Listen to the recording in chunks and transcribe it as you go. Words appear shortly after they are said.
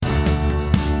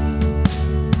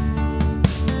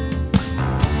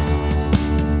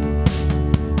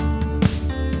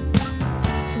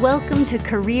Welcome to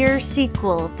Career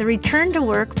Sequel, the Return to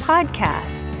Work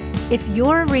podcast. If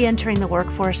you're re-entering the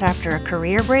workforce after a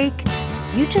career break,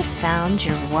 you just found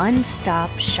your one-stop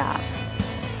shop.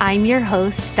 I'm your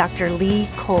host, Dr. Lee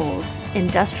Coles,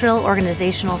 industrial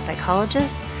organizational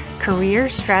psychologist, career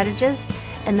strategist,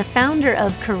 and the founder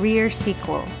of Career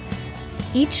Sequel.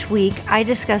 Each week, I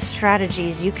discuss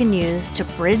strategies you can use to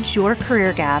bridge your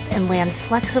career gap and land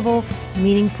flexible,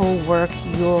 meaningful work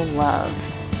you'll love.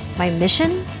 My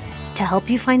mission? To help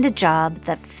you find a job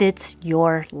that fits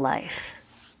your life.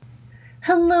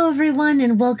 Hello, everyone,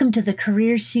 and welcome to the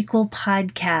Career Sequel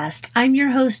podcast. I'm your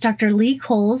host, Dr. Lee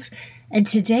Coles, and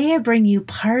today I bring you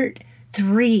part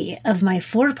 3 of my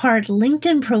 4-part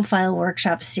LinkedIn profile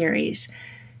workshop series.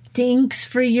 Thanks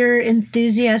for your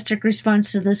enthusiastic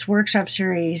response to this workshop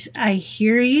series. I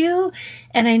hear you,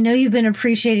 and I know you've been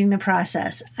appreciating the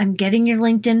process. I'm getting your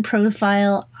LinkedIn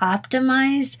profile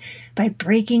optimized by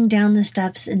breaking down the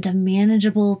steps into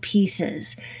manageable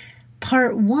pieces.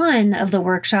 Part 1 of the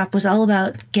workshop was all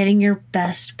about getting your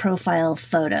best profile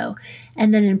photo.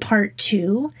 And then in part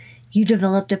 2, you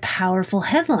developed a powerful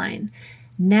headline.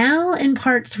 Now in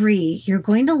part 3, you're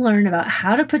going to learn about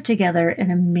how to put together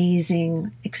an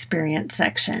amazing experience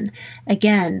section.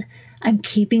 Again, I'm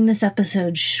keeping this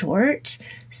episode short,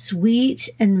 sweet,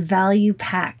 and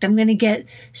value-packed. I'm going to get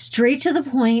straight to the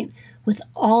point with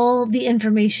all the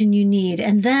information you need.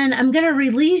 And then I'm going to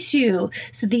release you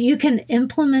so that you can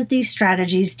implement these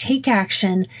strategies, take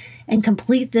action, and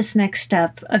complete this next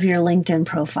step of your LinkedIn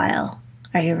profile.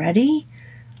 Are you ready?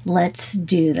 Let's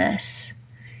do this.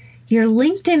 Your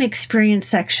LinkedIn experience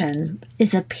section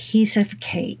is a piece of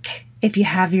cake if you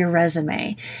have your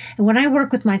resume. And when I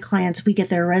work with my clients, we get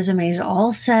their resumes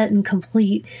all set and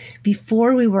complete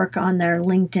before we work on their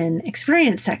LinkedIn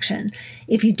experience section.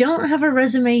 If you don't have a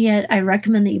resume yet, I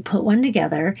recommend that you put one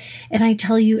together, and I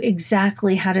tell you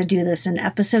exactly how to do this in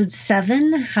episode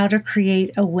 7, How to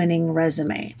Create a Winning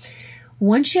Resume.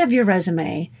 Once you have your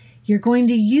resume, you're going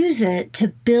to use it to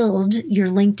build your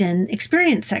LinkedIn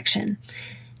experience section.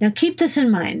 Now, keep this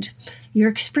in mind. Your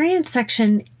experience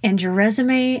section and your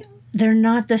resume, they're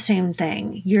not the same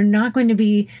thing. You're not going to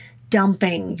be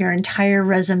dumping your entire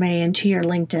resume into your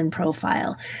LinkedIn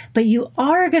profile, but you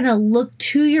are going to look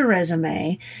to your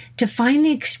resume to find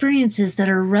the experiences that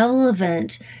are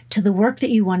relevant to the work that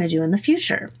you want to do in the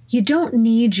future. You don't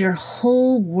need your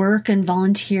whole work and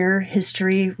volunteer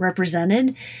history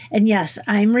represented. And yes,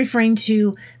 I'm referring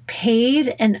to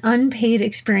paid and unpaid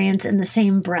experience in the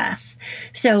same breath.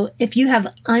 So if you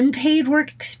have unpaid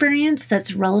work experience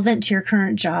that's relevant to your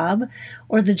current job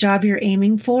or the job you're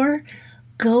aiming for,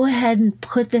 go ahead and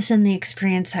put this in the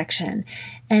experience section.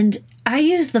 And I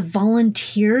use the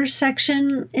volunteer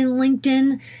section in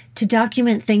LinkedIn to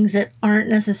document things that aren't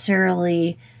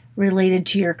necessarily related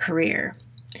to your career.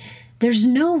 There's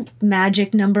no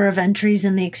magic number of entries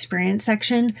in the experience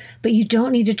section, but you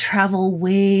don't need to travel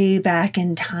way back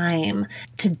in time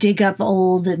to dig up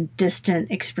old and distant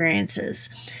experiences.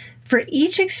 For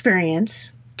each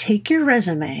experience, take your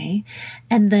resume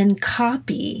and then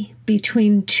copy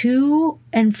between 2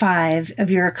 and 5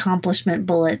 of your accomplishment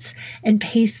bullets and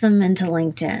paste them into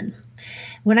LinkedIn.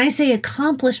 When I say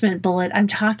accomplishment bullet, I'm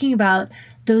talking about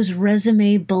those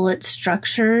resume bullet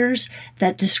structures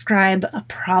that describe a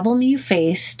problem you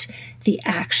faced, the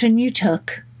action you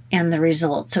took, and the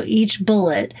result. So each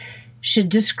bullet should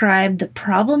describe the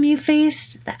problem you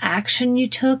faced, the action you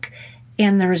took,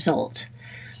 and the result.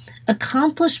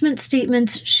 Accomplishment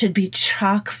statements should be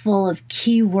chock full of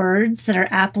keywords that are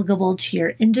applicable to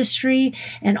your industry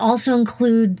and also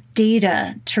include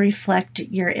data to reflect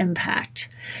your impact.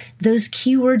 Those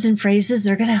keywords and phrases,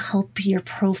 they're going to help your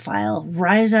profile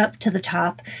rise up to the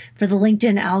top for the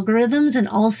LinkedIn algorithms and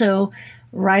also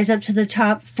rise up to the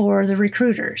top for the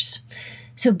recruiters.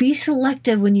 So be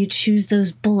selective when you choose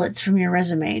those bullets from your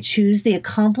resume. Choose the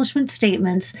accomplishment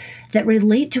statements that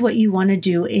relate to what you want to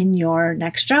do in your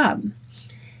next job.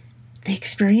 The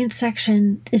experience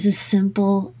section is as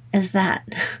simple as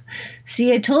that.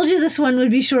 See, I told you this one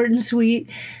would be short and sweet.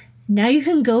 Now you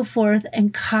can go forth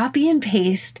and copy and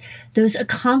paste those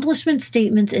accomplishment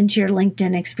statements into your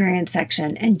LinkedIn experience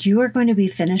section, and you are going to be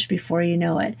finished before you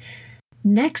know it.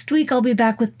 Next week, I'll be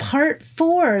back with part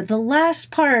 4, the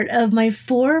last part of my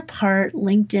 4-part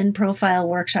LinkedIn profile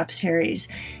workshop series.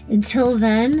 Until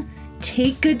then,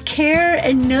 take good care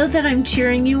and know that I'm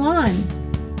cheering you on.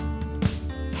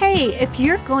 Hey, if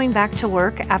you're going back to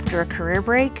work after a career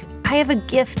break, I have a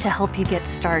gift to help you get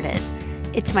started.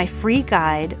 It's my free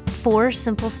guide, 4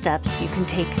 simple steps you can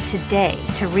take today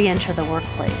to re-enter the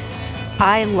workplace.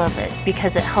 I love it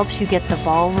because it helps you get the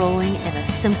ball rolling in a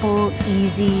simple,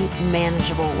 easy,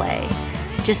 manageable way.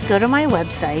 Just go to my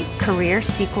website,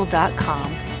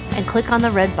 careersequel.com, and click on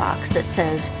the red box that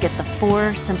says Get the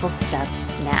 4 Simple Steps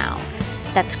Now.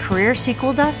 That's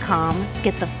careersequel.com.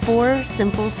 Get the 4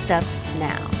 simple steps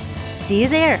now. See you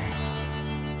there.